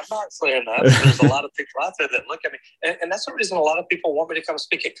media? I'm not saying that. There's a lot of people out there that look at me. And that's the reason a lot of people want me to come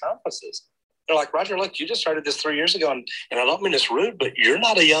speak at conferences. They're like, Roger, look, you just started this 3 years ago. And I don't mean it's rude, but you're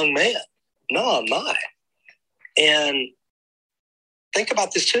not a young man. No, I'm not. And think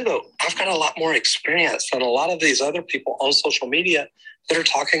about this too, though. I've got a lot more experience than a lot of these other people on social media that are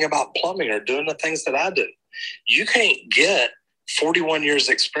talking about plumbing or doing the things that I do. You can't get 41 years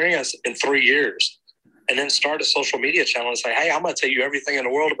experience in 3 years and then start a social media channel and say, hey, I'm going to tell you everything in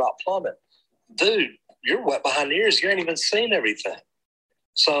the world about plumbing. Dude, you're wet behind the ears. You ain't even seen everything.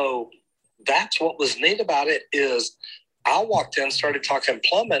 So that's what was neat about it is I walked in, started talking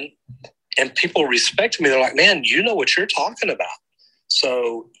plumbing, and people respected me. They're like, man, you know what you're talking about.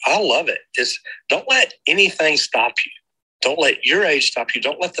 So I love it. Don't let anything stop you. Don't let your age stop you.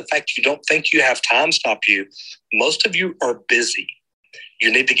 Don't let the fact you don't think you have time stop you. Most of you are busy.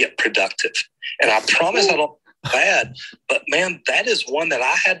 You need to get productive. And I promise I don't bad, but man, that is one that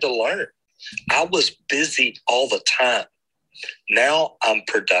I had to learn. I was busy all the time. Now I'm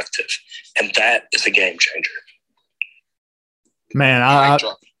productive, and that is a game changer. Man, I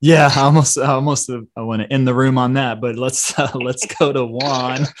almost want to end the room on that, but let's go to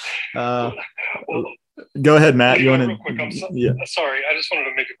Juan. Go ahead, Matt. You want to? Sorry, I just wanted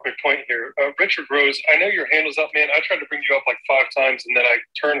to make a quick point here. Richard Rose, I know your hand was up, man. I tried to bring you up like 5 times, and then I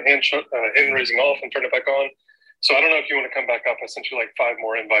turned hand raising off and turned it back on. So I don't know if you want to come back up. I sent you like 5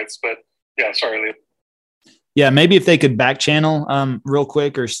 more invites, but yeah, sorry, Lee. Yeah, maybe if they could back channel real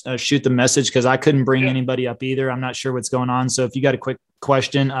quick or shoot the message, because I couldn't bring anybody up either. I'm not sure what's going on. So if you got a quick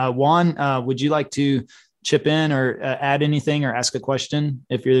question, Juan, would you like to chip in or add anything or ask a question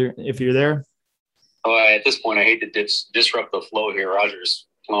if you're there? Oh, at this point, I hate to disrupt the flow here. Roger's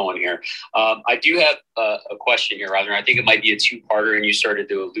flowing here. I do have a question here, Roger. I think it might be a 2-parter, and you started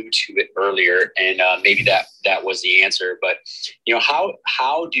to allude to it earlier, and maybe that was the answer. But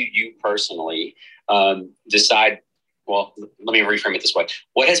how do you personally decide? Well, let me reframe it this way.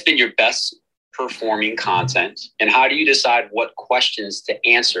 What has been your best performing content, and how do you decide what questions to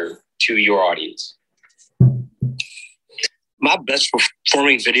answer to your audience? My best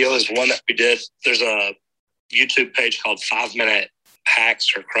performing video is one that we did. There's a YouTube page called 5-Minute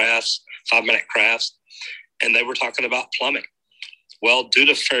Hacks or Crafts, 5-Minute Crafts, and they were talking about plumbing. Well, due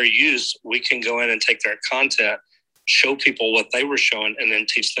to fair use, we can go in and take their content, show people what they were showing, and then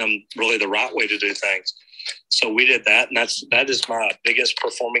teach them really the right way to do things. So we did that, and that is my biggest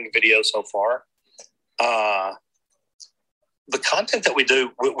performing video so far. The content that we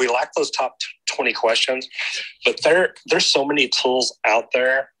do, we like those top 20 questions, but there's so many tools out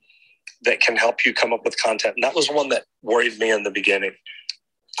there that can help you come up with content. And that was one that worried me in the beginning.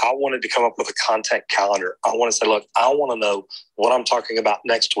 I wanted to come up with a content calendar. I want to say, look, I want to know what I'm talking about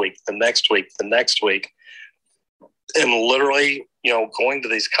next week, the next week, the next week. And literally, going to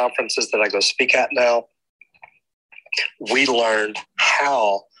these conferences that I go speak at now, we learned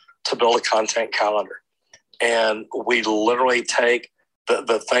how to build a content calendar. And we literally take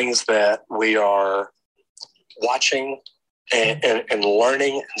the things that we are watching and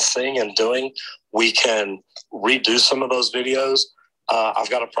learning and seeing and doing. We can redo some of those videos. I've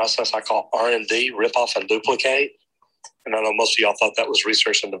got a process I call R&D, rip off and duplicate. And I know most of y'all thought that was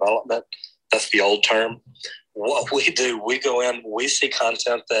research and development. That's the old term. What we do, we go in, we see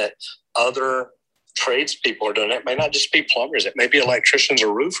content that other tradespeople are doing. It may not just be plumbers. It may be electricians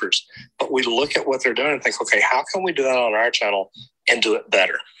or roofers. But we look at what they're doing and think, okay, how can we do that on our channel and do it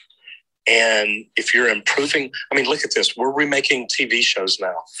better? And if you're improving, look at this. We're remaking TV shows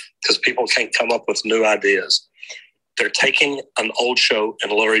now because people can't come up with new ideas. They're taking an old show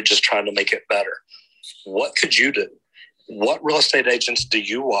and literally just trying to make it better. What could you do? What real estate agents do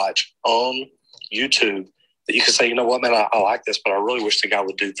you watch on YouTube that you can say, you know what, man, I like this, but I really wish the guy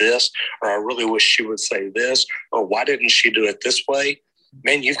would do this, or I really wish she would say this, or why didn't she do it this way?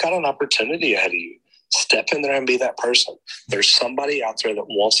 Man, you've got an opportunity ahead of you. Step in there and be that person. There's somebody out there that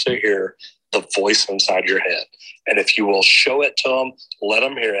wants to hear the voice inside your head. And if you will show it to them, let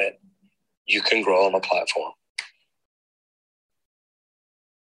them hear it, you can grow on the platform.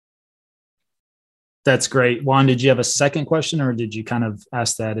 That's great. Juan, did you have a second question, or did you kind of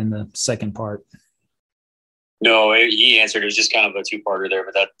ask that in the second part? No, he answered. It was just kind of a two-parter there,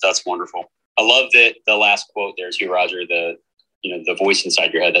 but that's wonderful. I love the last quote there too, Roger. The voice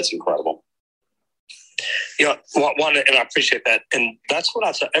inside your head. That's incredible. One, and I appreciate that. And that's what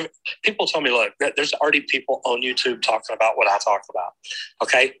I tell people. Tell me, look, there's already people on YouTube talking about what I talk about.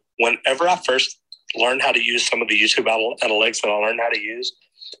 Okay. Whenever I first learned how to use some of the YouTube analytics that I learned how to use,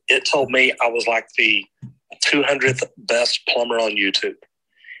 it told me I was like the 200th best plumber on YouTube.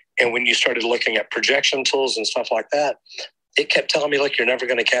 And when you started looking at projection tools and stuff like that, it kept telling me, look, you're never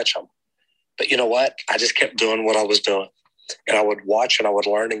going to catch them. But you know what? I just kept doing what I was doing. And I would watch and I would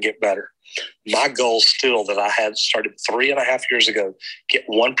learn and get better. My goal still that I had started 3.5 years ago, get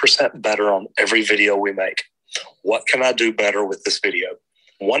 1% better on every video we make. What can I do better with this video?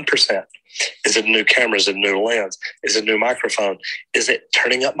 1%. Is it a new camera? Is it a new lens? Is it a new microphone? Is it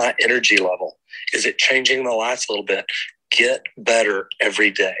turning up my energy level? Is it changing the lights a little bit? Get better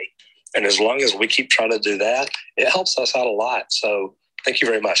every day. And as long as we keep trying to do that, it helps us out a lot. So thank you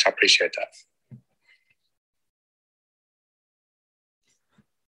very much. I appreciate that.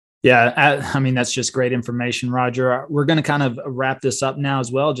 Yeah, I mean, that's just great information, Roger. We're going to kind of wrap this up now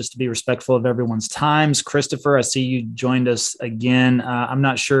as well, just to be respectful of everyone's times. Christopher, I see you joined us again. I'm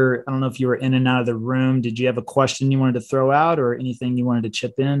not sure. I don't know if you were in and out of the room. Did you have a question you wanted to throw out or anything you wanted to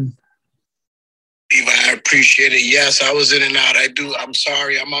chip in? Levi, I appreciate it. Yes, I was in and out. I'm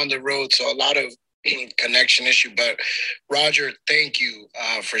sorry. I'm on the road, so a lot of connection issue. But Roger, thank you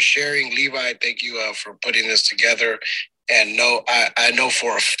for sharing. Levi, thank you for putting this together. And I know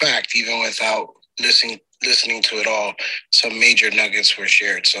for a fact, even without listening to it all, some major nuggets were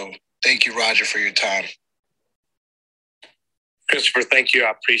shared. So thank you, Roger, for your time. Christopher, thank you.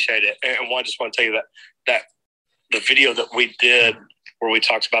 I appreciate it. And I just want to tell you that the video that we did where we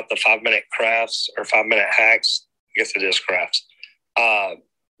talked about the 5-minute crafts or 5-minute hacks, I guess it is crafts,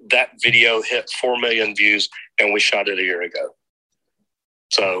 that video hit 4 million views and we shot it a year ago.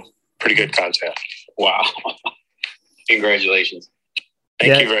 So pretty good content. Wow. Congratulations.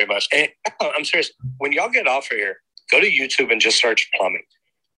 Thank you very much. And I'm serious. When y'all get off of here, go to YouTube and just search plumbing.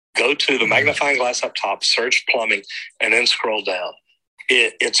 Go to the magnifying glass up top, search plumbing, and then scroll down.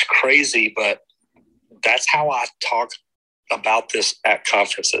 It's crazy, but that's how I talk about this at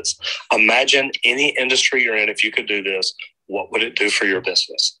conferences. Imagine any industry you're in, if you could do this, what would it do for your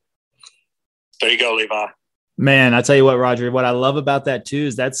business? There you go, Levi. Man, I tell you what, Roger, what I love about that too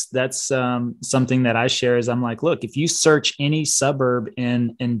is that's something that I share is I'm like, look, if you search any suburb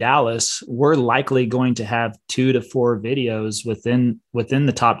in Dallas, we're likely going to have 2 to 4 videos within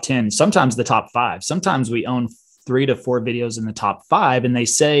the top 10, sometimes the top 5. Sometimes we own 3 to 4 videos in the top 5. And they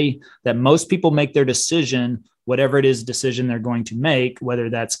say that most people make their decision, whatever it is decision they're going to make, whether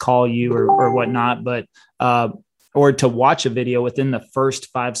that's call you or whatnot, but or to watch a video within the first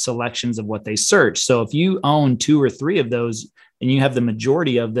 5 selections of what they search. So if you own 2 or 3 of those and you have the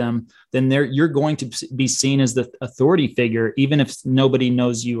majority of them, then you're going to be seen as the authority figure, even if nobody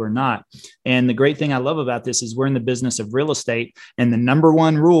knows you or not. And the great thing I love about this is we're in the business of real estate. And the number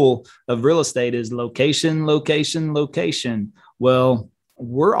one rule of real estate is location, location, location. Well,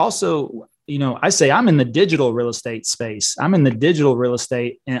 we're also, I say I'm in the digital real estate space. I'm in the digital real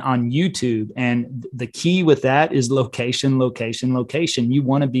estate on YouTube. And the key with that is location, location, location. You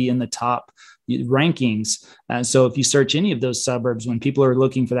want to be in the top rankings. So if you search any of those suburbs, when people are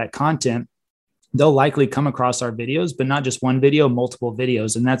looking for that content, they'll likely come across our videos, but not just one video, multiple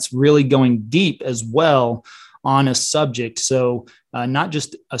videos. And that's really going deep as well on a subject. So not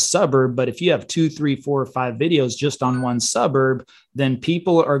just a suburb, but if you have 2, 3, 4, or 5 videos just on one suburb, then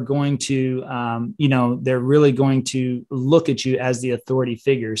people are going to, they're really going to look at you as the authority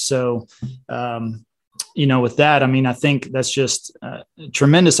figure. So, with that, I think that's just a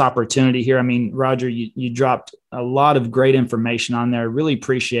tremendous opportunity here. Roger, you dropped a lot of great information on there. I really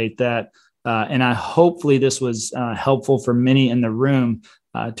appreciate that. And hopefully this was helpful for many in the room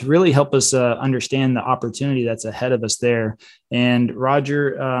to really help us understand the opportunity that's ahead of us there. And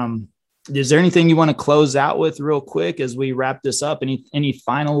Roger, is there anything you want to close out with real quick as we wrap this up? Any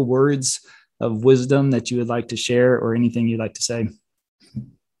final words of wisdom that you would like to share or anything you'd like to say?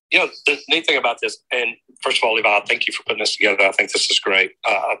 The neat thing about this, and first of all, Levi, thank you for putting this together. I think this is great.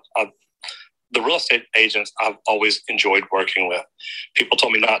 the real estate agents I've always enjoyed working with. People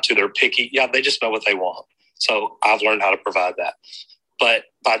told me not to. They're picky. Yeah, they just know what they want. So I've learned how to provide that. But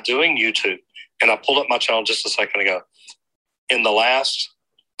by doing YouTube, and I pulled up my channel just a second ago, in the last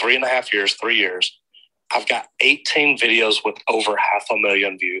 3 years, I've got 18 videos with over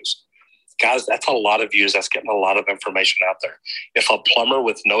 500,000 views. Guys, that's a lot of views. That's getting a lot of information out there. If a plumber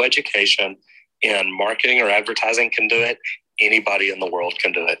with no education in marketing or advertising can do it, anybody in the world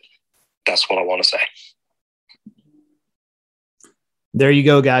can do it. That's what I want to say. There you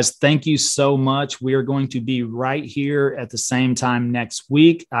go, guys. Thank you so much. We are going to be right here at the same time next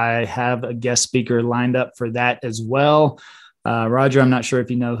week. I have a guest speaker lined up for that as well. Roger, I'm not sure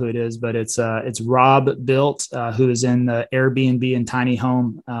if you know who it is, but it's Rob Built, who is in the Airbnb and tiny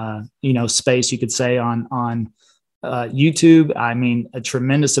home, space, you could say, on YouTube. I mean, a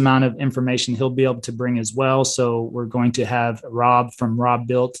tremendous amount of information he'll be able to bring as well. So we're going to have Rob from Rob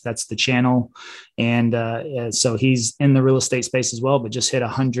Built. That's the channel. And so he's in the real estate space as well, but just hit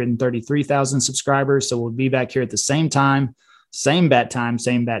 133,000 subscribers. So we'll be back here at the same time, same bat time,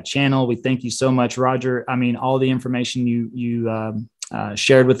 same bat channel. We thank you so much, Roger. I mean, all the information you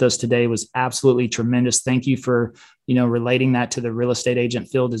shared with us today was absolutely tremendous. Thank you for, relating that to the real estate agent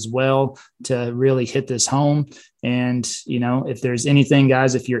field as well, to really hit this home. And, if there's anything,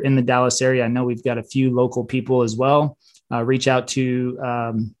 guys, if you're in the Dallas area, I know we've got a few local people as well. Reach out to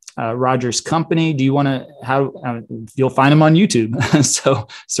Roger's company. Do you want to, you'll find him on YouTube. So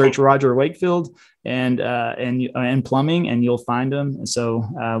search Roger Wakefield and plumbing, and you'll find him.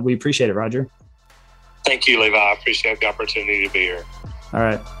 So we appreciate it, Roger. Thank you, Levi. I appreciate the opportunity to be here. All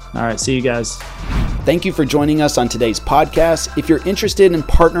right. See you guys. Thank you for joining us on today's podcast. If you're interested in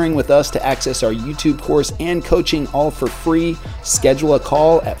partnering with us to access our YouTube course and coaching all for free, schedule a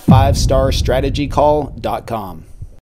call at 5starstrategycall.com.